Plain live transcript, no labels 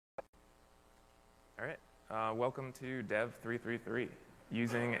All right, welcome to Dev 333,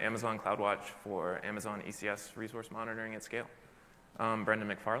 using Amazon CloudWatch for Amazon ECS resource monitoring at scale. I'm Brendan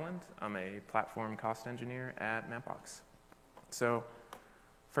McFarland. I'm a platform cost engineer at Mapbox. So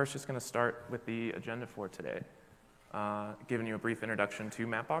first, just going to start with the agenda for today, giving you a brief introduction to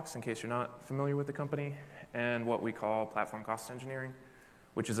Mapbox in case you're not familiar with the company, and what we call platform cost engineering,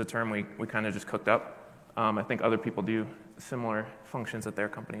 which is a term we kind of just cooked up. I think other people do similar functions at their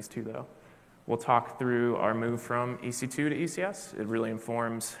companies too, though. We'll talk through our move from EC2 to ECS. It really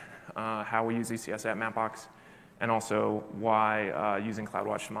informs how we use ECS at Mapbox, and also why using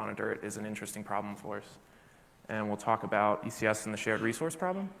CloudWatch to monitor it is an interesting problem for us. And we'll talk about ECS and the shared resource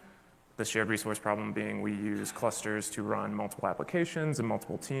problem. The shared resource problem being we use clusters to run multiple applications and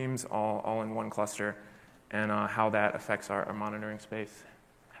multiple teams all in one cluster, and how that affects our monitoring space,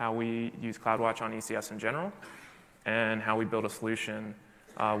 how we use CloudWatch on ECS in general, and how we build a solution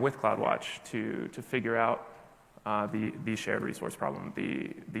with CloudWatch to figure out the shared resource problem,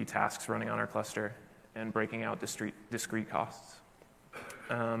 the tasks running on our cluster, and breaking out discrete costs.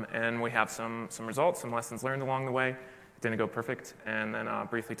 And we have some results, some lessons learned along the way. It didn't go perfect, and then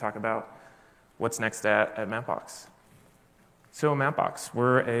briefly talk about what's next at Mapbox. So Mapbox,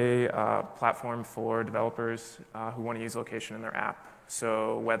 we're a platform for developers who want to use location in their app.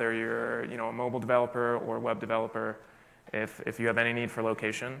 So whether you're a mobile developer or web developer, if you have any need for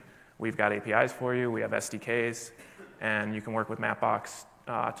location, we've got APIs for you, we have SDKs, and you can work with Mapbox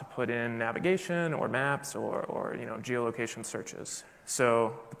to put in navigation or maps or geolocation searches.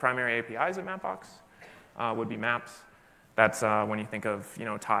 So the primary APIs at Mapbox would be maps. That's when you think of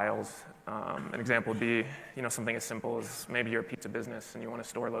tiles. An example would be something as simple as maybe you're a pizza business and you want a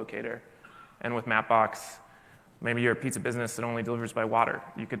store locator. And with Mapbox, maybe you're a pizza business that only delivers by water.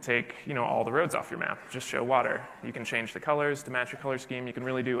 You could take all the roads off your map, just show water. You can change the colors to match your color scheme. You can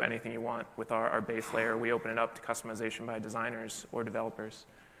really do anything you want with our base layer. We open it up to customization by designers or developers.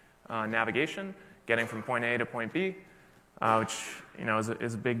 Navigation, getting from point A to point B, which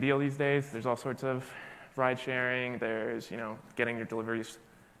is a big deal these days. There's all sorts of ride sharing. There's getting your deliveries,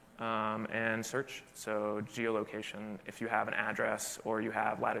 and search. So geolocation, if you have an address or you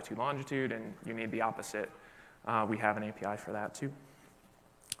have latitude, longitude, and you need the opposite, we have an API for that too.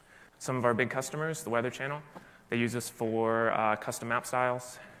 Some of our big customers, the Weather Channel, they use us for custom map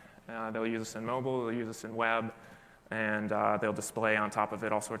styles. They'll use us in mobile, they'll use us in web, and they'll display on top of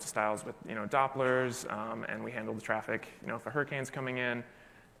it all sorts of styles with Dopplers, and we handle the traffic if a hurricane's coming in,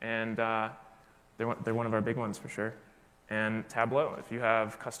 and they're one of our big ones for sure. And Tableau, if you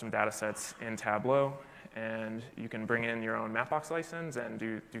have custom data sets in Tableau, and you can bring in your own Mapbox license and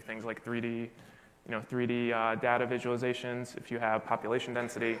do things like 3D data visualizations. If you have population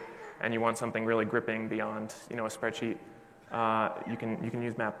density and you want something really gripping beyond a spreadsheet, you can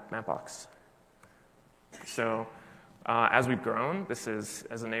use Mapbox. So as we've grown, this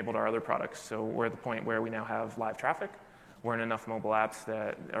has enabled our other products. So we're at the point where we now have live traffic. We're in enough mobile apps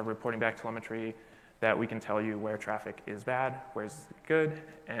that are reporting back telemetry that we can tell you where traffic is bad, where's good,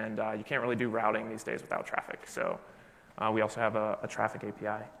 and you can't really do routing these days without traffic. So we also have a traffic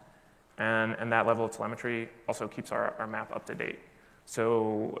API. And that level of telemetry also keeps our map up to date.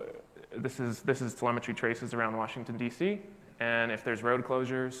 So this is telemetry traces around Washington, D.C., and if there's road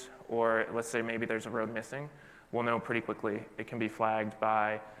closures, or let's say maybe there's a road missing, we'll know pretty quickly. It can be flagged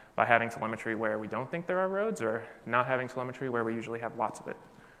by having telemetry where we don't think there are roads, or not having telemetry where we usually have lots of it.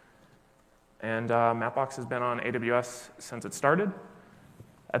 And Mapbox has been on AWS since it started.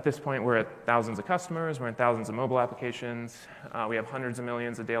 At this point, we're at thousands of customers, we're in thousands of mobile applications, we have hundreds of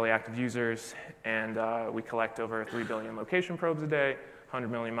millions of daily active users, and we collect over 3 billion location probes a day, 100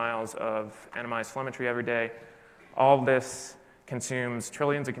 million miles of anonymized telemetry every day. All of this consumes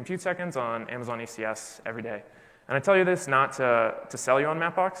trillions of compute seconds on Amazon ECS every day. And I tell you this not to sell you on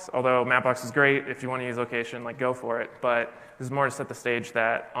Mapbox, although Mapbox is great. If you want to use location, go for it. But this is more to set the stage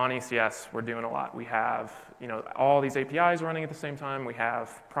that on ECS, we're doing a lot. We have all these APIs running at the same time. We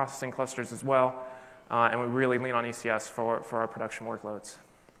have processing clusters as well. And we really lean on ECS for our production workloads.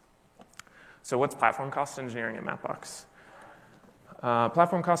 So what's platform cost engineering at Mapbox?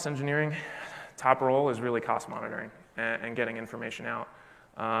 Platform cost engineering, top role is really cost monitoring and getting information out.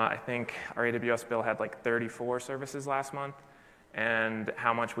 I think our AWS bill had 34 services last month, and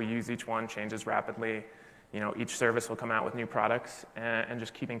how much we use each one changes rapidly. Each service will come out with new products, and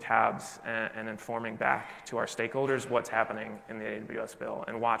just keeping tabs and informing back to our stakeholders what's happening in the AWS bill,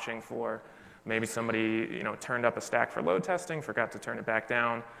 and watching for maybe somebody turned up a stack for load testing, forgot to turn it back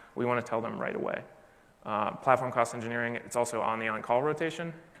down. We want to tell them right away. Platform cost engineering, it's also on the on-call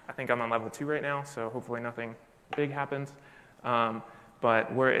rotation. I think I'm on level 2 right now, so hopefully nothing big happens.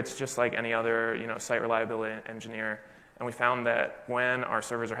 but it's just like any other site reliability engineer. And we found that when our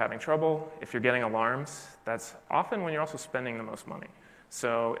servers are having trouble, if you're getting alarms, that's often when you're also spending the most money.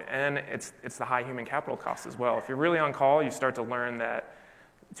 So, and it's the high human capital cost as well. If you're really on call, you start to learn that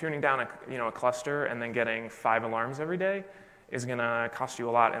tuning down a cluster and then getting 5 alarms every day is going to cost you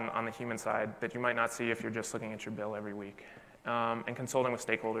a lot on the human side that you might not see if you're just looking at your bill every week. And consulting with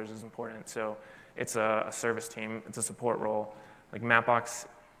stakeholders is important. So it's a service team, it's a support role. Like Mapbox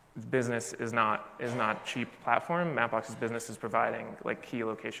business is not cheap platform. Mapbox's business is providing like key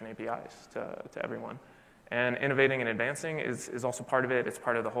location APIs to everyone. And innovating and advancing is also part of it. It's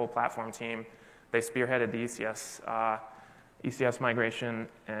part of the whole platform team. They spearheaded the ECS migration,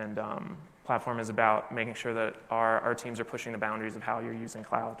 and platform is about making sure that our teams are pushing the boundaries of how you're using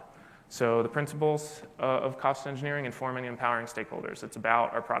cloud. So the principles of cost engineering, informing and empowering stakeholders. It's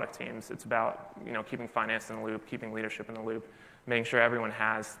about our product teams. It's about keeping finance in the loop, keeping leadership in the loop, making sure everyone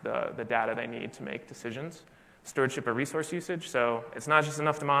has the data they need to make decisions. Stewardship of resource usage. So it's not just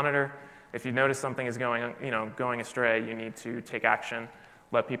enough to monitor. If you notice something is going astray, you need to take action,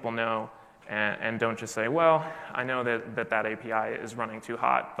 let people know, and don't just say, well, I know that API is running too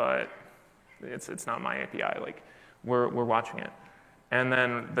hot, but it's not my API. Like we're watching it. And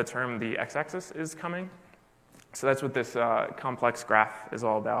then the term the x-axis is coming. So that's what this complex graph is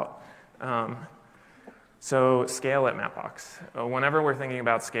all about. So scale at Mapbox. Whenever we're thinking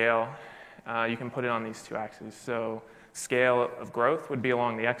about scale, you can put it on these 2 axes. So scale of growth would be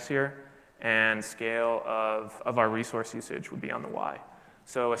along the x here, and scale of our resource usage would be on the y.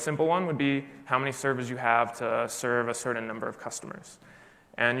 So a simple one would be how many servers you have to serve a certain number of customers.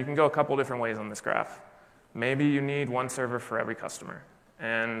 And you can go a couple different ways on this graph. Maybe you need 1 server for every customer.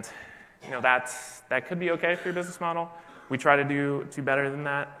 And that could be okay for your business model. We try to do better than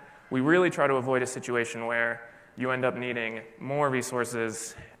that. We really try to avoid a situation where you end up needing more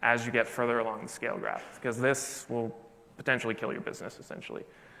resources as you get further along the scale graph, because this will potentially kill your business, essentially.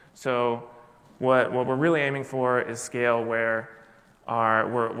 So what we're really aiming for is scale where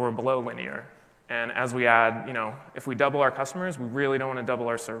we're below linear. And as we add, if we double our customers, we really don't want to double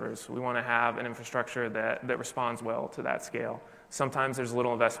our servers. We want to have an infrastructure that responds well to that scale. Sometimes there's a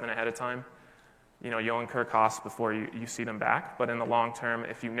little investment ahead of time. You'll incur costs before you see them back. But in the long term,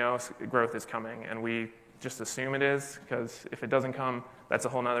 if you know growth is coming, and we just assume it is, because if it doesn't come, that's a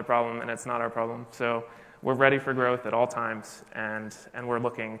whole other problem, and it's not our problem. So we're ready for growth at all times, and we're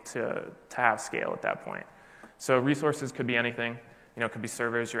looking to have scale at that point. So resources could be anything. It could be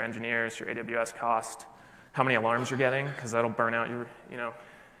servers, your engineers, your AWS cost, how many alarms you're getting, because that'll burn out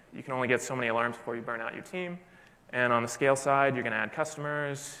you can only get so many alarms before you burn out your team. And on the scale side, you're going to add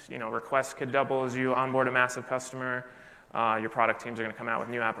customers. Requests could double as you onboard a massive customer. Your product teams are going to come out with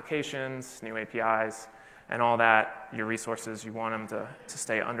new applications, new APIs, and all that. Your resources, you want them to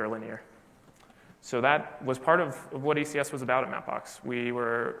stay under linear. So that was part of what ECS was about at Mapbox. We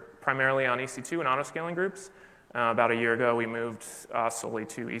were primarily on EC2 and auto-scaling groups. About a year ago, we moved solely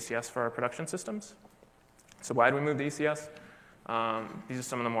to ECS for our production systems. So why did we move to ECS? These are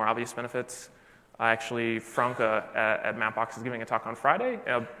some of the more obvious benefits. Actually, Franca at Mapbox is giving a talk on Friday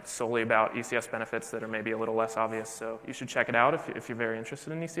solely about ECS benefits that are maybe a little less obvious. So you should check it out if you're very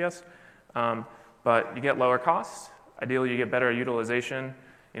interested in ECS. But you get lower costs. Ideally, you get better utilization.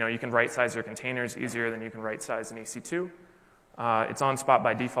 You can right-size your containers easier than you can right-size an EC2. It's on Spot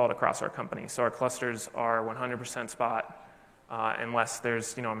by default across our company. So our clusters are 100% Spot unless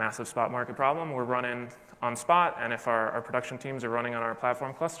there's a massive Spot market problem. We're running on Spot, and if our production teams are running on our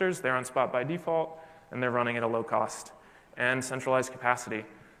platform clusters, they're on Spot by default, and they're running at a low cost. And centralized capacity.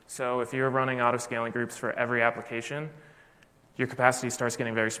 So if you're running auto-scaling groups for every application, your capacity starts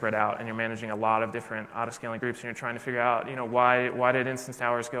getting very spread out, and you're managing a lot of different auto-scaling groups, and you're trying to figure out, why did instance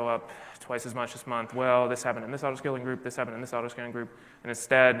hours go up twice as much this month? Well, this happened in this auto-scaling group, this happened in this auto-scaling group, and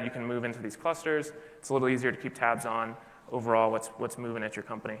instead you can move into these clusters. It's a little easier to keep tabs on overall what's moving at your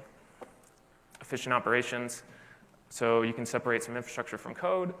company. Efficient operations, so you can separate some infrastructure from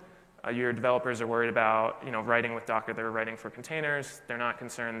code. Your developers are worried about writing with Docker. They're writing for containers. They're not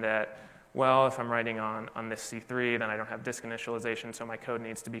concerned that, well, if I'm writing on this C3, then I don't have disk initialization, so my code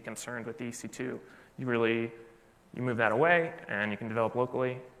needs to be concerned with the EC2. You move that away, and you can develop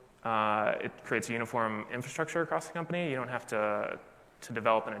locally. It creates a uniform infrastructure across the company. You don't have to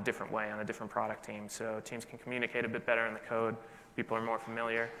develop in a different way on a different product team, so teams can communicate a bit better in the code. People are more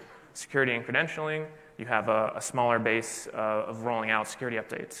familiar. Security and credentialing, you have a smaller base of rolling out security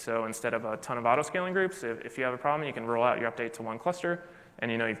updates. So instead of a ton of auto-scaling groups, if you have a problem, you can roll out your update to one cluster, and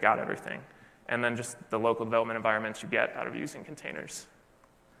you've got everything. And then just the local development environments you get out of using containers.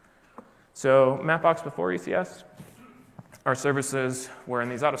 So Mapbox before ECS, our services were in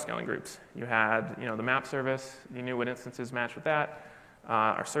these auto-scaling groups. You had the map service, you knew what instances matched with that.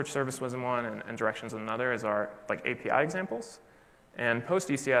 Our search service was in one, and directions in another as our API examples. And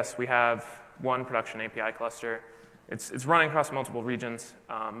post-ECS, we have one production API cluster. It's running across multiple regions,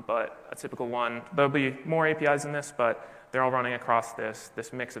 but a typical one. There'll be more APIs in this, but they're all running across this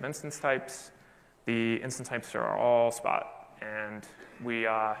mix of instance types. The instance types are all Spot, and we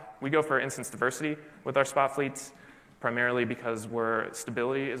go for instance diversity with our Spot fleets, primarily because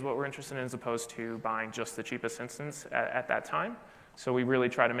stability is what we're interested in as opposed to buying just the cheapest instance at that time. So we really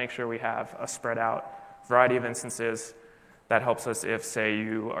try to make sure we have a spread out variety of instances. That helps us if, say,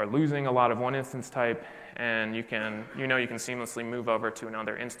 you are losing a lot of one instance type and you can seamlessly move over to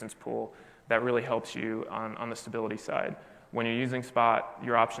another instance pool. That really helps you on the stability side. When you're using Spot,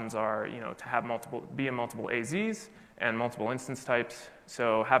 your options are to have multiple AZs and multiple instance types.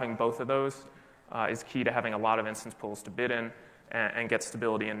 So having both of those is key to having a lot of instance pools to bid in and get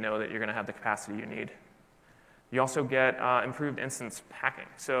stability and know that you're going to have the capacity you need. You also get improved instance packing.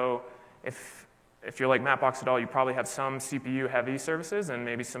 So if you're like Mapbox at all, you probably have some CPU-heavy services and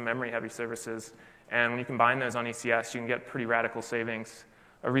maybe some memory-heavy services. And when you combine those on ECS, you can get pretty radical savings.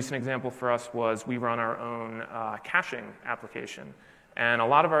 A recent example for us was we run our own caching application. And a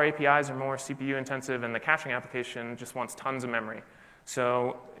lot of our APIs are more CPU-intensive, and the caching application just wants tons of memory.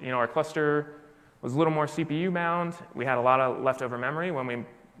 So our cluster was a little more CPU-bound. We had a lot of leftover memory. When we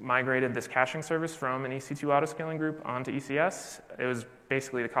migrated this caching service from an EC2 autoscaling group onto ECS, it was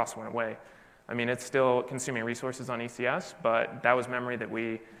basically the cost went away. I mean, it's still consuming resources on ECS, but that was memory that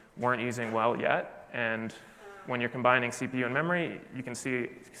we weren't using well yet. And when you're combining CPU and memory, you can see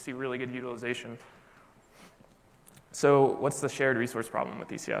really good utilization. So what's the shared resource problem with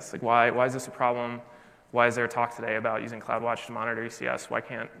ECS? Why is this a problem? Why is there a talk today about using CloudWatch to monitor ECS? Why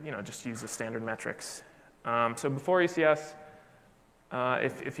can't just use the standard metrics? So before ECS,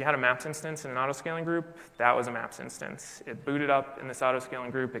 if you had a maps instance in an autoscaling group, that was a maps instance. It booted up in this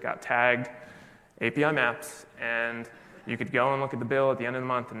autoscaling group. It got tagged API maps, and you could go and look at the bill at the end of the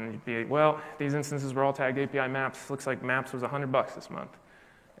month, and you'd be, well, these instances were all tagged API maps. Looks like maps was $100 this month.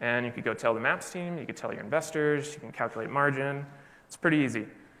 And you could go tell the maps team. You could tell your investors. You can calculate margin. It's pretty easy.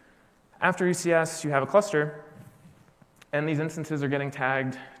 After ECS, you have a cluster, and these instances are getting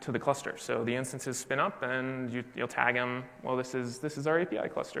tagged to the cluster. So the instances spin up, and you'll tag them. Well, this is our API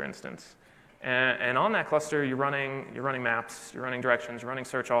cluster instance. And on that cluster, you're running maps, you're running directions, you're running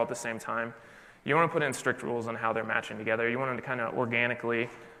search all at the same time. You want to put in strict rules on how they're matching together. You want them to kind of organically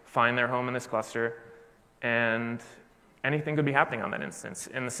find their home in this cluster, and anything could be happening on that instance.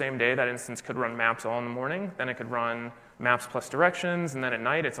 In the same day, that instance could run maps all in the morning, then it could run maps plus directions, and then at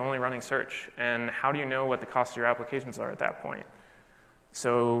night, it's only running search. And how do you know what the cost of your applications are at that point?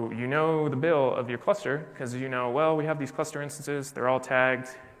 So you know the bill of your cluster, because well, we have these cluster instances, they're all tagged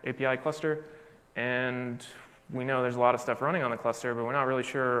API cluster, and we know there's a lot of stuff running on the cluster, but we're not really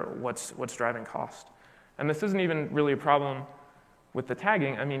sure what's driving cost. And this isn't even really a problem with the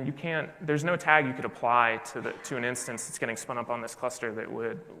tagging. I mean, there's no tag you could apply to an instance that's getting spun up on this cluster that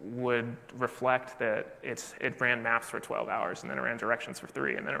would reflect that it ran maps for 12 hours, and then it ran directions for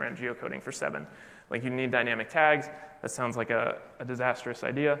 3, and then it ran geocoding for 7. You need dynamic tags. That sounds like a disastrous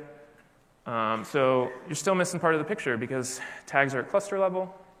idea. So you're still missing part of the picture because tags are at cluster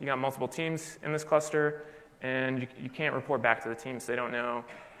level. You got multiple teams in this cluster, and you can't report back to the teams. They don't know,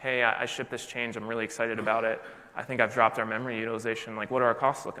 hey, I shipped this change. I'm really excited about it. I think I've dropped our memory utilization. What are our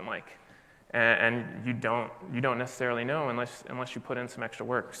costs looking like? And you don't necessarily know unless you put in some extra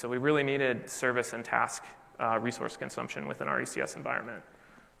work. So we really needed service and task resource consumption within our ECS environment.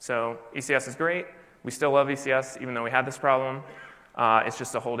 So ECS is great. We still love ECS, even though we had this problem. It's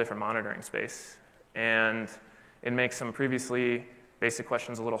just a whole different monitoring space. And it makes some previously basic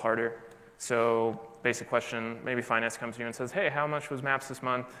questions a little harder. So basic question, maybe finance comes to you and says, hey, how much was maps this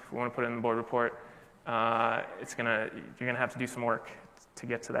month? We want to put it in the board report. You're going to have to do some work to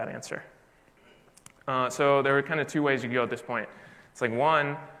get to that answer. So there are kind of two ways you could go at this point. It's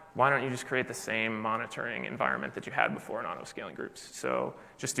one, why don't you just create the same monitoring environment that you had before in auto-scaling groups? So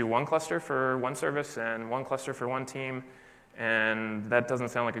just do one cluster for one service and one cluster for one team, and that doesn't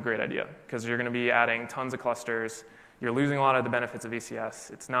sound like a great idea because you're going to be adding tons of clusters. You're losing a lot of the benefits of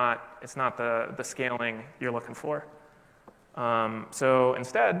ECS. It's not the scaling you're looking for. So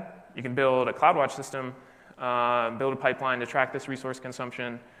instead, you can build a CloudWatch system, build a pipeline to track this resource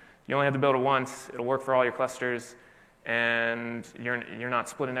consumption. You only have to build it once. It'll work for all your clusters, and you're not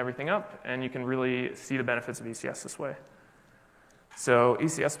splitting everything up, and you can really see the benefits of ECS this way. So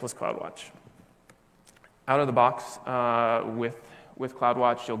ECS plus CloudWatch. Out of the box with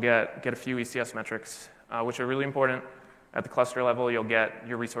CloudWatch, you'll get a few ECS metrics, which are really important. At the cluster level, you'll get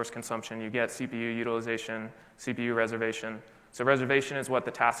your resource consumption, you get CPU utilization, CPU reservation. So reservation is what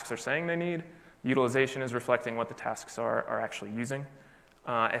the tasks are saying they need. Utilization is reflecting what the tasks are actually using.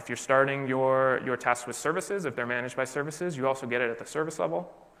 If you're starting your tasks with services, if they're managed by services, you also get it at the service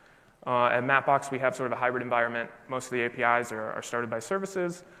level. At Mapbox, we have sort of a hybrid environment. Most of the APIs are started by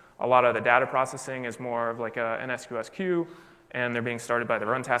services. A lot of the data processing is more of like an SQS queue, and they're being started by the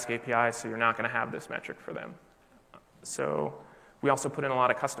run task API, so you're not going to have this metric for them. So we also put in a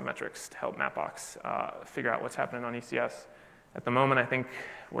lot of custom metrics to help Mapbox figure out what's happening on ECS. At the moment, I think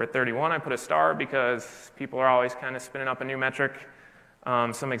we're at 31. I put a star because people are always kind of spinning up a new metric.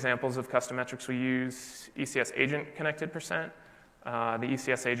 Some examples of custom metrics we use: ECS agent connected %. The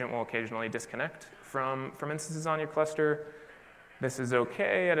ECS agent will occasionally disconnect from instances on your cluster. This is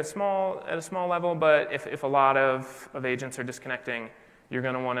okay at a small level, but if a lot of agents are disconnecting, you're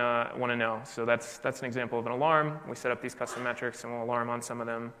going to want to know. So that's an example of an alarm. We set up these custom metrics, and we'll alarm on some of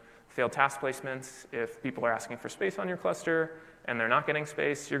them. Failed task placements. If people are asking for space on your cluster and they're not getting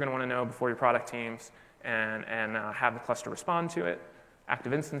space, you're going to want to know before your product teams and have the cluster respond to it.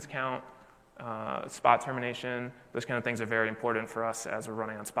 Active instance count, spot termination, those kind of things are very important for us as we're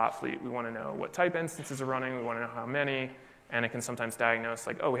running on Spot Fleet. We want to know what type instances are running. We want to know how many. And it can sometimes diagnose,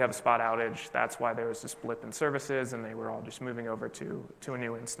 like, oh, we have a spot outage. That's why there was this blip in services, and they were all just moving over to a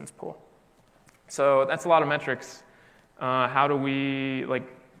new instance pool. So that's a lot of metrics. How do we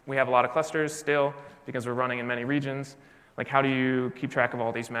have a lot of clusters still because we're running in many regions. Like, how do you keep track of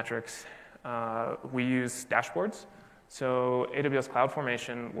all these metrics? We use dashboards. So AWS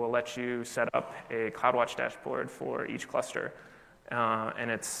CloudFormation will let you set up a CloudWatch dashboard for each cluster. And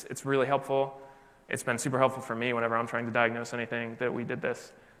it's really helpful. It's been super helpful for me whenever I'm trying to diagnose anything that we did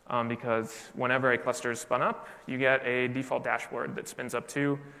this, because whenever a cluster is spun up, you get a default dashboard that spins up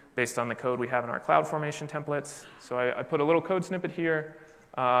too based on the code we have in our CloudFormation templates. So I put a little code snippet here.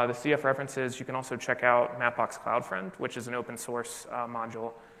 The CF references, you can also check out Mapbox CloudFriend, which is an open source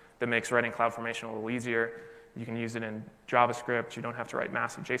module that makes writing CloudFormation a little easier. You can use it in JavaScript. You don't have to write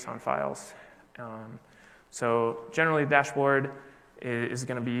massive JSON files. So generally, the dashboard is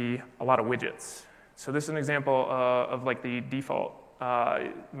going to be a lot of widgets. So this is an example of like the default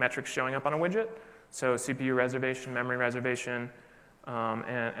metrics showing up on a widget. So CPU reservation, memory reservation,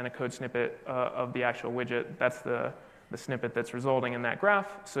 and a code snippet of the actual widget. That's the snippet that's resulting in that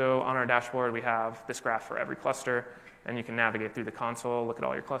graph. So on our dashboard, we have this graph for every cluster, and you can navigate through the console, look at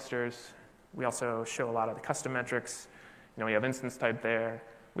all your clusters. We also show a lot of the custom metrics. We have instance type there.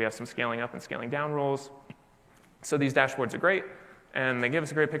 We have some scaling up and scaling down rules. So these dashboards are great, and they give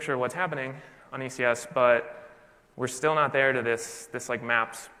us a great picture of what's happening on ECS, but we're still not there to this like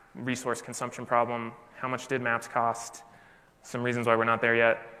maps resource consumption problem. How much did maps cost? Some reasons why we're not there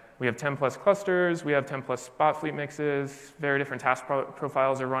yet. We have 10 plus clusters. We have 10 plus Spot Fleet mixes. Very different task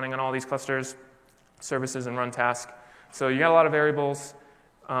profiles are running on all these clusters, services and run task. So you got a lot of variables,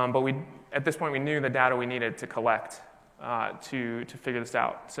 but at this point we knew the data we needed to collect to figure this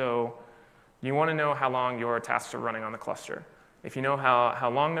out. So you want to know how long your tasks are running on the cluster. If you know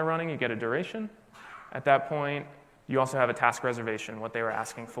how long they're running, you get a duration. At that point, you also have a task reservation, what they were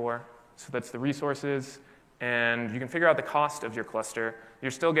asking for. So that's the resources. And you can figure out the cost of your cluster. You're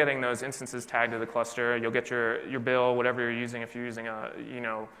still getting those instances tagged to the cluster. You'll get your bill, whatever you're using, if you're using a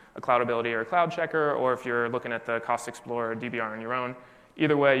Cloudability or a Cloud Checker, or if you're looking at the Cost Explorer or DBR on your own.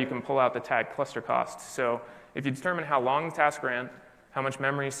 Either way, you can pull out the tagged cluster costs. So if you determine how long the task ran, how much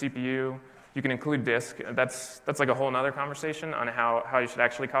memory, CPU, you can include disk. That's like a whole other conversation on how you should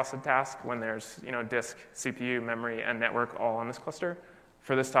actually cost a task when there's disk, CPU, memory, and network all on this cluster.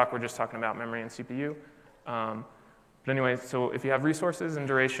 For this talk, we're just talking about memory and CPU. But anyway, so if you have resources and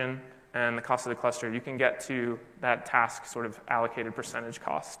duration and the cost of the cluster, you can get to that task sort of allocated percentage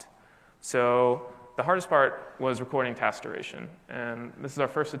cost. So the hardest part was recording task duration. And this is our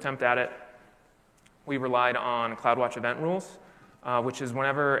first attempt at it. We relied on CloudWatch event rules, which is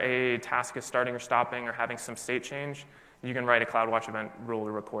whenever a task is starting or stopping or having some state change, you can write a CloudWatch event rule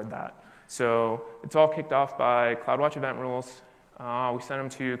to record that. So it's all kicked off by CloudWatch event rules. We send them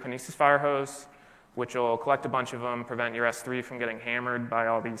to Kinesis Firehose, which will collect a bunch of them, prevent your S3 from getting hammered by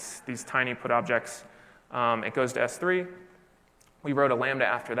all these tiny put objects. It goes to S3. We wrote a Lambda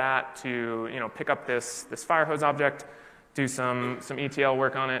after that to pick up this Firehose object, do some ETL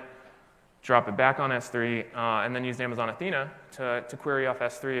work on it, drop it back on S3, and then use Amazon Athena to query off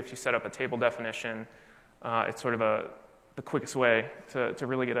S3. If you set up a table definition, it's sort of the quickest way to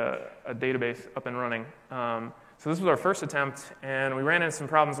really get a database up and running. So this was our first attempt, and we ran into some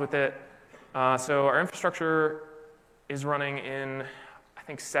problems with it. So our infrastructure is running in, I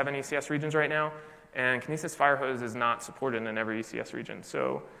think, 7 ECS regions right now, and Kinesis Firehose is not supported in every ECS region.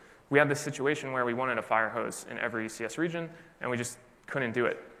 So we had this situation where we wanted a Firehose in every ECS region, and we just couldn't do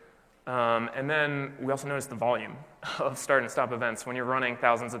it. And then we also noticed the volume of start and stop events. When you're running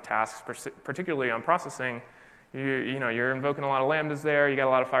thousands of tasks, particularly on processing, you're invoking a lot of lambdas there, you got a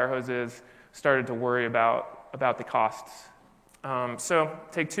lot of fire hoses, started to worry about the costs. So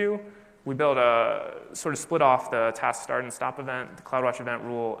take two, we built sort of split off the task start and stop event, the CloudWatch event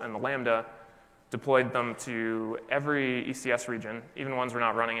rule, and the lambda, deployed them to every ECS region, even ones we're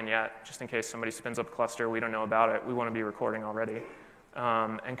not running in yet, just in case somebody spins up a cluster, we don't know about it, we want to be recording already,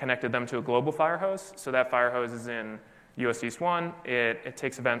 and connected them to a global fire hose. So that fire hose is in US East 1. It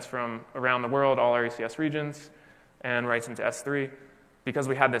takes events from around the world, all our ECS regions, and writes into S3. Because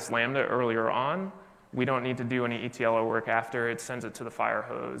we had this lambda earlier on, we don't need to do any ETLO work after. It sends it to the fire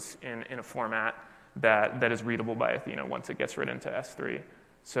hose in a format that is readable by Athena once it gets written to S3.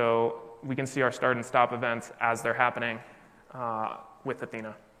 So we can see our start and stop events as they're happening with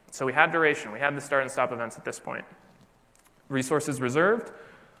Athena. So we had duration. We had the start and stop events at this point. Resources reserved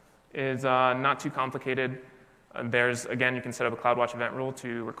is not too complicated. Again, you can set up a CloudWatch event rule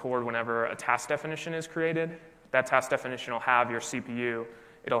to record whenever a task definition is created. That task definition will have your CPU.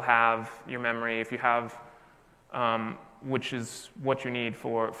 It'll have your memory. If you have, which is what you need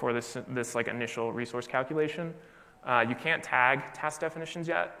for this like initial resource calculation. You can't tag task definitions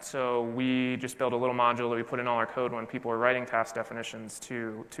yet, so we just built a little module that we put in all our code when people are writing task definitions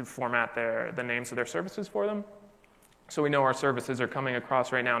to format the names of their services for them. So we know our services are coming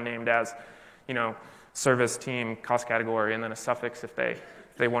across right now named as, service, team, cost category, and then a suffix if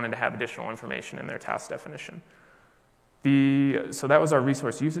they wanted to have additional information in their task definition. So that was our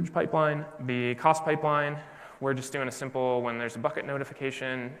resource usage pipeline. The cost pipeline, we're just doing a simple, when there's a bucket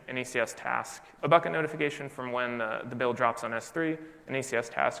notification, an ECS task. A bucket notification from when the bill drops on S3, an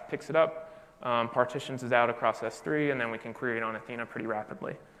ECS task picks it up, partitions it out across S3, and then we can query it on Athena pretty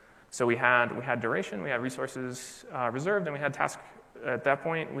rapidly. So we had duration, we had resources reserved, and we had task. At that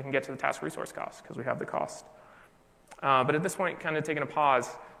point, we can get to the task resource cost because we have the cost. But at this point, kind of taking a pause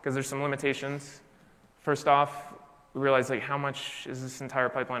because there's some limitations. First off, we realized how much is this entire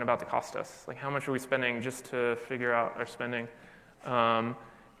pipeline about to cost us? How much are we spending just to figure out our spending?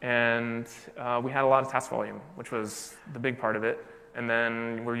 And we had a lot of task volume, which was the big part of it. And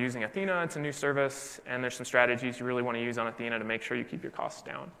then we're using Athena, it's a new service, and there's some strategies you really want to use on Athena to make sure you keep your costs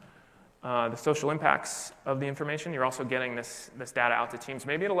down. The social impacts of the information, you're also getting this data out to teams,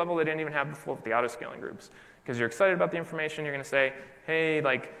 maybe at a level they didn't even have before with the auto-scaling groups. Because you're excited about the information, you're going to say, hey,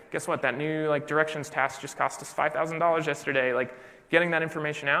 guess what, that new directions task just cost us $5,000 yesterday. Getting that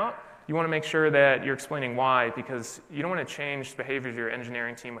information out, you want to make sure that you're explaining why, because you don't want to change the behaviors of your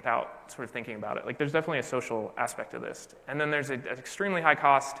engineering team without sort of thinking about it. There's definitely a social aspect to this. And then there's an extremely high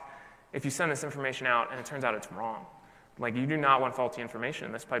cost if you send this information out and it turns out it's wrong. You do not want faulty information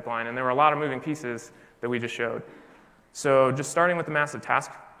in this pipeline, and there were a lot of moving pieces that we just showed. So just starting with the massive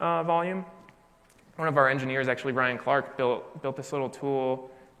task volume, one of our engineers, actually Ryan Clark, built this little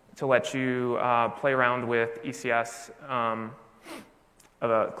tool to let you play around with ECS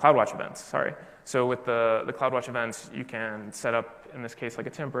CloudWatch events. Sorry. So with the CloudWatch events, you can set up, in this case, a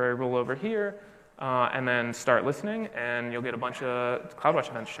temporary rule over here, and then start listening, and you'll get a bunch of CloudWatch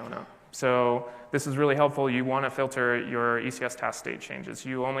events showing up. So this is really helpful. You want to filter your ECS task state changes.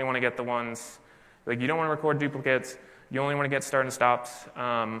 You only want to get the ones, you don't want to record duplicates. You only want to get start and stops.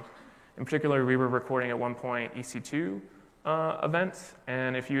 In particular, we were recording at one point EC2 events.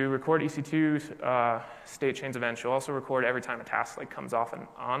 And if you record EC2 state change events, you'll also record every time a task comes off and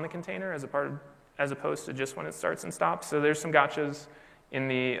on the container as opposed to just when it starts and stops. So there's some gotchas in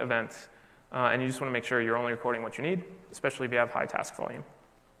the events. And you just want to make sure you're only recording what you need, especially if you have high task volume.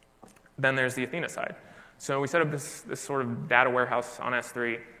 Then there's the Athena side. So we set up this sort of data warehouse on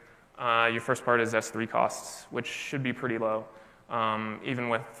S3. Your first part is S3 costs, which should be pretty low. Even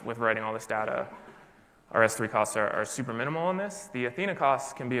with writing all this data, our S3 costs are super minimal on this. The Athena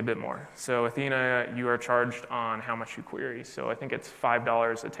costs can be a bit more. So Athena, you are charged on how much you query. So I think it's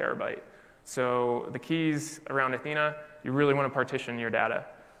 $5 a terabyte. So the keys around Athena, you really want to partition your data.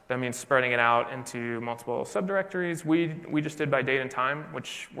 That means spreading it out into multiple subdirectories. We just did by date and time,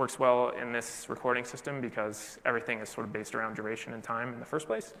 which works well in this recording system because everything is sort of based around duration and time in the first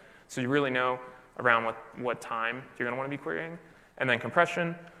place. So you really know around what time you're going to want to be querying. And then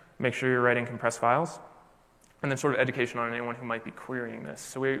compression, make sure you're writing compressed files. And then sort of education on anyone who might be querying this.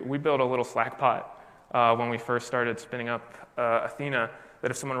 So we built a little Slack bot when we first started spinning up Athena,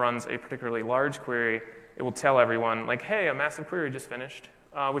 that if someone runs a particularly large query, it will tell everyone, hey, a massive query just finished.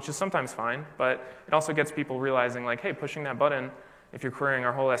 Which is sometimes fine, but it also gets people realizing, hey, pushing that button if you're querying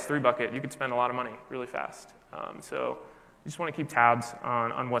our whole S3 bucket, you could spend a lot of money really fast. So you just want to keep tabs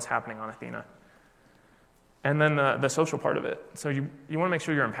on what's happening on Athena. And then the social part of it. So you want to make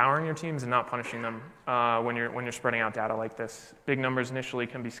sure you're empowering your teams and not punishing them when you're spreading out data like this. Big numbers initially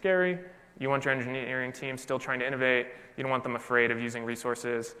can be scary. You want your engineering team still trying to innovate. You don't want them afraid of using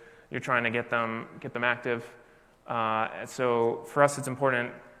resources. You're trying to get them active. So for us, it's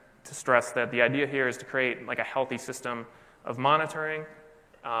important to stress that the idea here is to create like a healthy system of monitoring.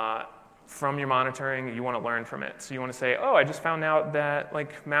 From your monitoring, you want to learn from it. So you want to say, oh, I just found out that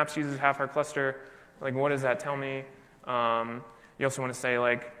like Maps uses half our cluster. Like, what does that tell me? You also want to say,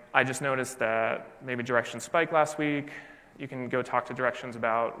 like, I just noticed that maybe directions spiked last week. You can go talk to directions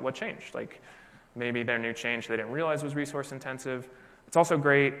about what changed. Like, maybe their new change they didn't realize was resource intensive. It's also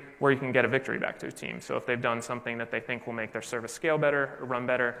great where you can get a victory back to a team. So if they've done something that they think will make their service scale better or run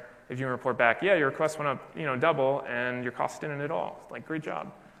better, if you can report back, yeah, your request went up, double, and your cost didn't at all. Like, great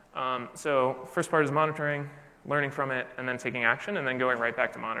job. So first part is monitoring, learning from it, and then taking action, and then going right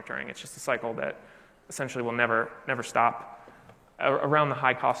back to monitoring. It's just a cycle that essentially will never stop. Around the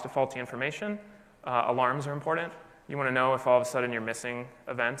high cost of faulty information, alarms are important. You want to know if all of a sudden you're missing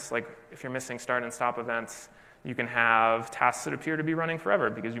events. Like if you're missing start and stop events, you can have tasks that appear to be running forever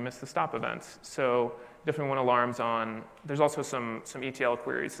because you missed the stop events. So definitely want alarms on. There's also some ETL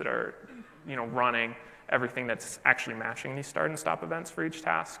queries that are running everything that's actually matching these start and stop events for each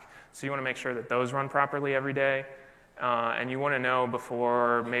task. So you want to make sure that those run properly every day. And you want to know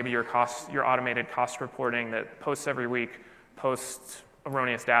before maybe your automated cost reporting that posts every week posts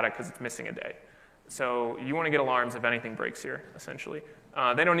erroneous data because it's missing a day. So you want to get alarms if anything breaks here, essentially.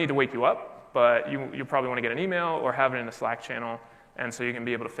 They don't need to wake you up, but you probably want to get an email or have it in a Slack channel, and so you can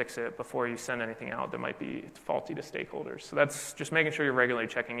be able to fix it before you send anything out that might be faulty to stakeholders. So that's just making sure you're regularly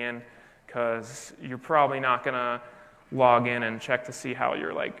checking in, because you're probably not going to log in and check to see how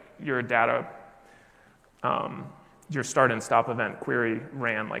your data, your start and stop event query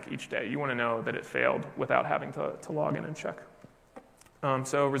ran each day. You want to know that it failed without having to log in and check.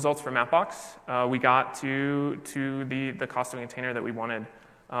 So results for Mapbox, we got to the cost of a container that we wanted.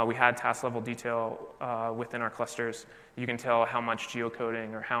 We had task level detail within our clusters. You can tell how much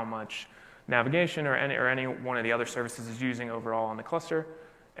geocoding or how much navigation or any one of the other services is using overall on the cluster.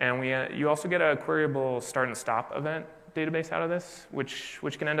 And you also get a queryable start and stop event database out of this, which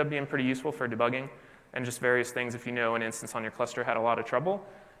can end up being pretty useful for debugging and just various things. If you know an instance on your cluster had a lot of trouble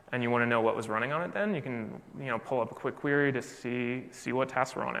and you want to know what was running on it, then you can pull up a quick query to see what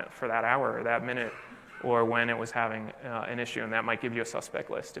tasks were on it for that hour or that minute, or when it was having an issue, and that might give you a suspect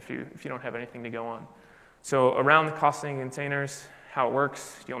list if you don't have anything to go on. So around the costing containers, how it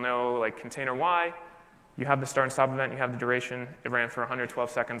works, you'll know container Y, you have the start and stop event, you have the duration. It ran for 112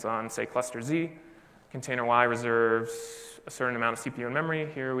 seconds on, say, cluster Z. Container Y reserves a certain amount of CPU and memory.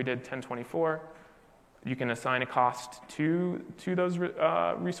 Here we did 1024. You can assign a cost to those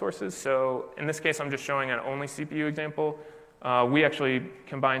resources. So in this case, I'm just showing an only CPU example. We actually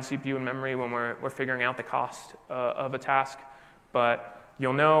combine CPU and memory when we're figuring out the cost of a task. But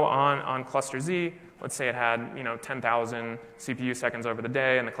you'll know on cluster Z, let's say it had 10,000 CPU seconds over the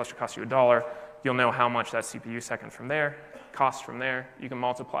day and the cluster cost you $1. You'll know how much that CPU second from there costs from there. You can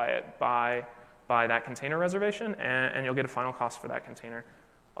multiply it by that container reservation, and you'll get a final cost for that container.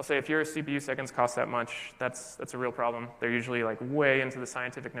 I'll say if your CPU seconds cost that much, that's a real problem. They're usually way into the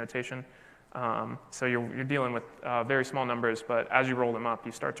scientific notation. So you're dealing with very small numbers, but as you roll them up,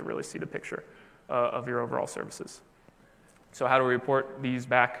 you start to really see the picture of your overall services. So how do we report these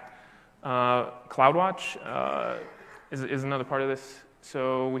back? CloudWatch is another part of this.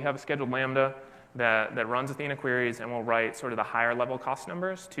 So we have a scheduled Lambda that runs Athena queries and will write sort of the higher level cost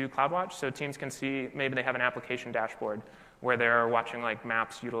numbers to CloudWatch, so teams can see maybe they have an application dashboard where they're watching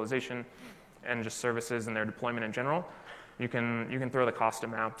Maps utilization and just services and their deployment in general. You can throw the cost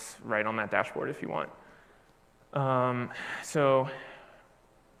of Maps right on that dashboard if you want. So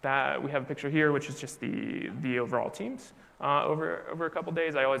that we have a picture here, which is just the overall teams. Over a couple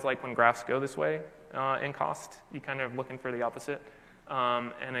days, I always like when graphs go this way in cost. You kind of looking for the opposite.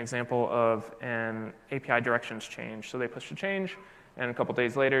 An example of an API directions change. So they push a change, and a couple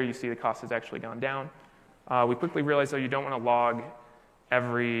days later, you see the cost has actually gone down. We quickly realized, though, you don't want to log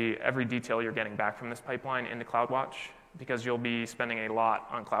every detail you're getting back from this pipeline into CloudWatch, because you'll be spending a lot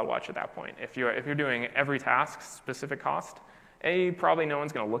on CloudWatch at that point. If you're doing every task specific cost, probably no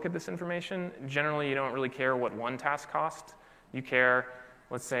one's going to look at this information. Generally, you don't really care what one task cost. You care,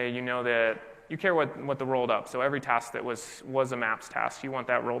 let's say, you care what the rolled up. So every task that was a Maps task, you want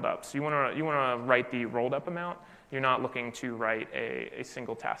that rolled up. So you want to write the rolled up amount. You're not looking to write a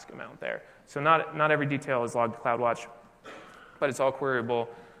single task amount there. So not every detail is logged to CloudWatch. but it's all queryable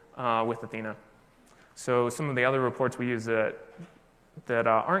with Athena. So some of the other reports we use that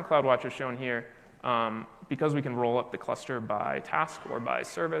aren't CloudWatch are shown here. Because we can roll up the cluster by task or by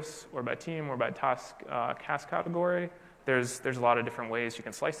service or by team or by task category, there's a lot of different ways you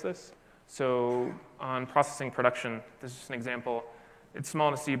can slice this. So on processing production, this is just an example. It's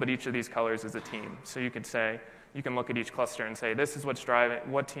small to see, but each of these colors is a team. So you could say, you can look at each cluster and say, this is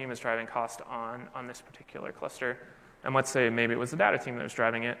what team is driving cost on this particular cluster. And let's say maybe it was the data team that was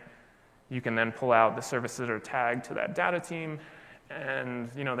driving it. You can then pull out the services that are tagged to that data team. And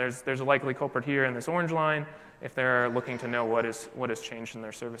there's a likely culprit here in this orange line if they're looking to know what has changed in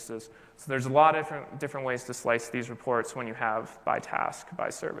their services. So there's a lot of different ways to slice these reports when you have by task, by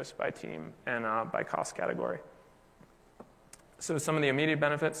service, by team, and by cost category. So some of the immediate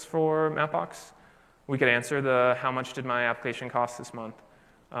benefits for Mapbox, we could answer the how much did my application cost this month,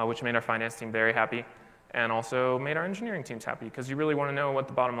 which made our finance team very happy, and also made our engineering teams happy because you really want to know what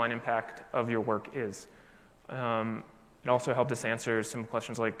the bottom line impact of your work is. It also helped us answer some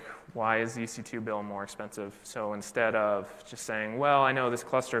questions like, why is the EC2 bill more expensive? So instead of just saying, well, I know this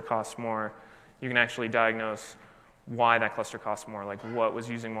cluster costs more, you can actually diagnose why that cluster costs more, like what was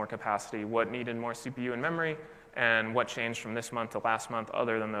using more capacity, what needed more CPU and memory, and what changed from this month to last month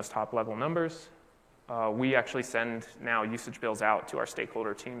other than those top-level numbers. We actually send now usage bills out to our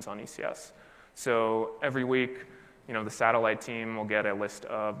stakeholder teams on ECS. So every week, the satellite team will get a list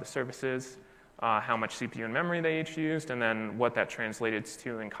of the services, how much CPU and memory they each used, and then what that translated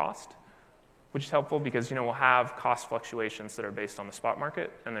to in cost, which is helpful because we'll have cost fluctuations that are based on the spot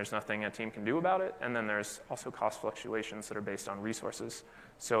market, and there's nothing a team can do about it. And then there's also cost fluctuations that are based on resources.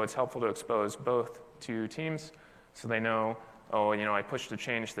 So it's helpful to expose both to teams so they know, oh, I pushed a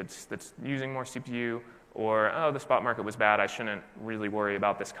change that's using more CPU, or oh, the spot market was bad, I shouldn't really worry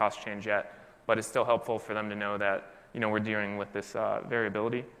about this cost change yet. But it's still helpful for them to know that we're dealing with this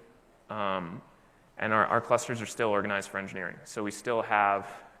variability. And our clusters are still organized for engineering. So we still have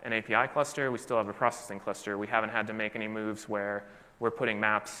an API cluster, we still have a processing cluster. We haven't had to make any moves where we're putting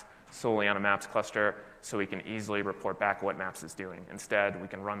maps solely on a maps cluster so we can easily report back what maps is doing. Instead, we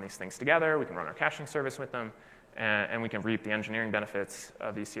can run these things together, we can run our caching service with them, and we can reap the engineering benefits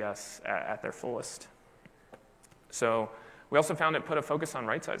of ECS at their fullest. So we also found it put a focus on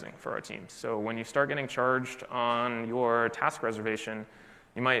right sizing for our teams. So when you start getting charged on your task reservation,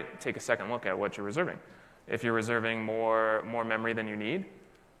 you might take a second look at what you're reserving. If you're reserving more memory than you need,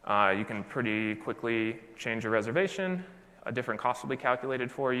 you can pretty quickly change your reservation. A different cost will be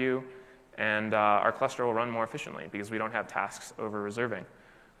calculated for you, and our cluster will run more efficiently because we don't have tasks over reserving.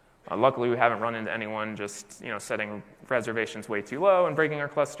 Luckily, we haven't run into anyone just setting reservations way too low and breaking our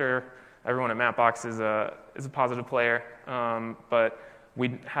cluster. Everyone at Mapbox is a positive player, but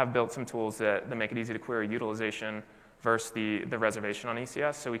we have built some tools that make it easy to query utilization versus the reservation on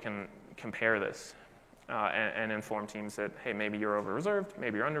ECS, so we can compare this and inform teams that, hey, maybe you're over-reserved,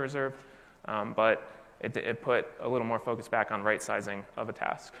 maybe you're under-reserved, but it put a little more focus back on right sizing of a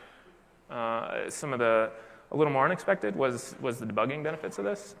task. Some of a little more unexpected was the debugging benefits of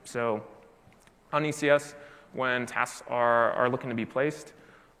this. So on ECS, when tasks are looking to be placed,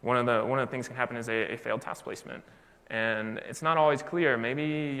 one of the things that can happen is a failed task placement. And it's not always clear.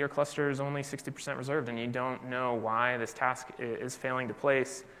 Maybe your cluster is only 60% reserved and you don't know why this task is failing to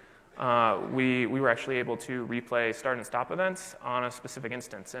place. We were actually able to replay start and stop events on a specific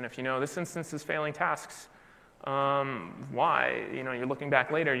instance. And if you know this instance is failing tasks, why? You're looking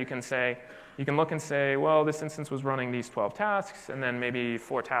back later, you can look and say, well, this instance was running these 12 tasks, and then maybe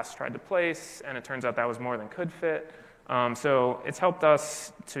 4 tasks tried to place, and it turns out that was more than could fit. So it's helped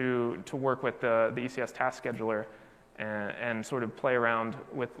us to work with the ECS task scheduler and sort of play around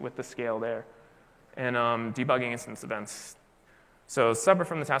with the scale there. And debugging instance events. So separate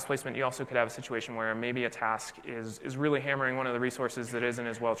from the task placement, you also could have a situation where maybe a task is really hammering one of the resources that isn't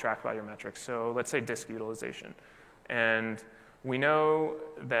as well tracked by your metrics. So let's say disk utilization. And we know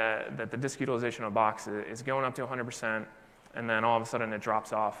that the disk utilization of a box is going up to 100%, and then all of a sudden it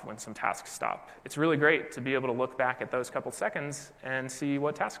drops off when some tasks stop. It's really great to be able to look back at those couple seconds and see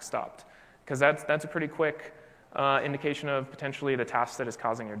what task stopped, because that's a pretty quick indication of potentially the task that is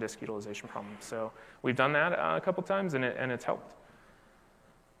causing your disk utilization problem. So we've done that a couple times, and it's helped.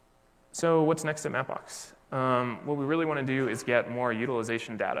 So what's next at Mapbox? What we really want to do is get more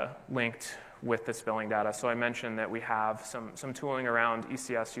utilization data linked with the spilling data. So I mentioned that we have some tooling around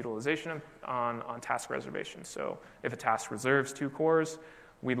ECS utilization on task reservations. So if a task reserves 2 cores,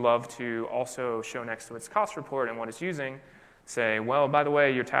 we'd love to also show next to its cost report and what it's using, say, well, by the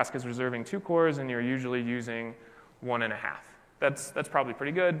way, your task is reserving 2 cores and you're usually using 1.5. That's probably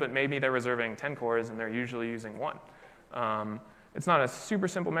pretty good, but maybe they're reserving 10 cores and they're usually using 1. It's not a super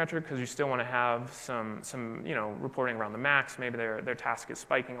simple metric because you still want to have some reporting around the max. Maybe their task is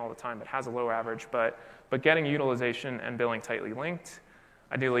spiking all the time but has a low average. But getting utilization and billing tightly linked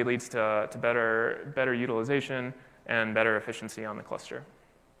ideally leads to better utilization and better efficiency on the cluster.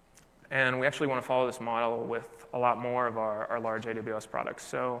 And we actually want to follow this model with a lot more of our large AWS products.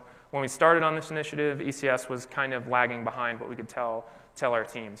 So when we started on this initiative, ECS was kind of lagging behind what we could tell our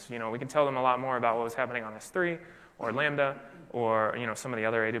teams. We could tell them a lot more about what was happening on S3 or Lambda or some of the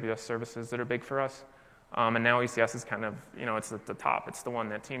other AWS services that are big for us. And now ECS is kind of, it's at the top. It's the one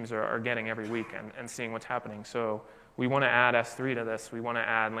that teams are getting every week and seeing what's happening. So we want to add S3 to this. We want to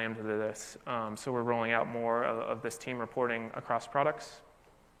add Lambda to this. So we're rolling out more of this team reporting across products.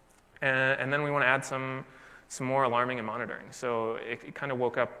 And then we want to add some more alarming and monitoring. So it kind of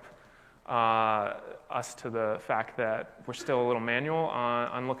woke up us to the fact that we're still a little manual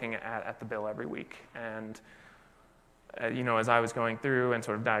on looking at the bill every week. And as I was going through and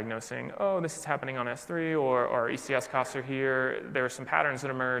sort of diagnosing, this is happening on S3 or ECS costs are here, there were some patterns that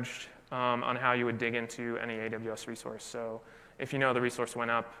emerged on how you would dig into any AWS resource. So if the resource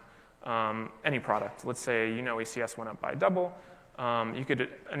went up, any product, let's say ECS went up by double, you could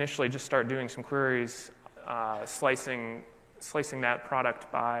initially just start doing some queries, slicing that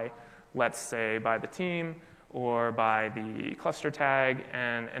product by, let's say, by the team or by the cluster tag,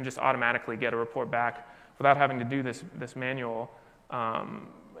 and just automatically get a report back without having to do this manual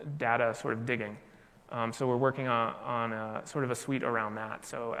data sort of digging. So we're working on a sort of a suite around that.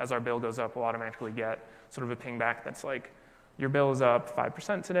 So as our bill goes up, we'll automatically get sort of a ping back that's like, your bill is up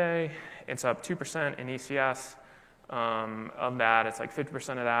 5% today, it's up 2% in ECS. Of that, it's like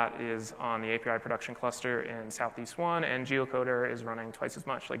 50% of that is on the API production cluster in Southeast 1, and Geocoder is running twice as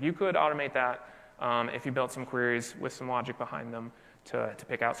much. Like, you could automate that if you built some queries with some logic behind them to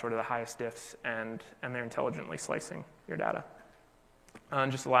pick out sort of the highest diffs, and they're intelligently slicing your data.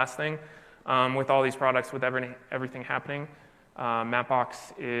 And just the last thing, with all these products, with everything happening,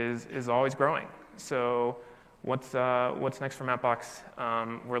 Mapbox is always growing. So what's next for Mapbox?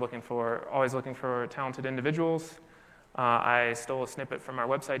 We're always looking for talented individuals. I stole a snippet from our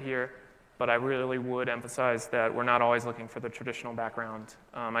website here, but I really would emphasize that we're not always looking for the traditional background.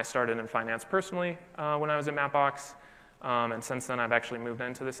 I started in finance personally when I was at Mapbox, and since then I've actually moved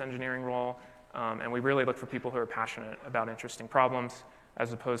into this engineering role, and we really look for people who are passionate about interesting problems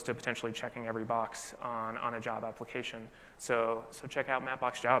as opposed to potentially checking every box on a job application. So check out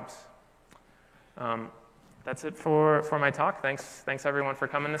Mapbox Jobs. That's it for my talk. Thanks everyone for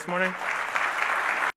coming this morning.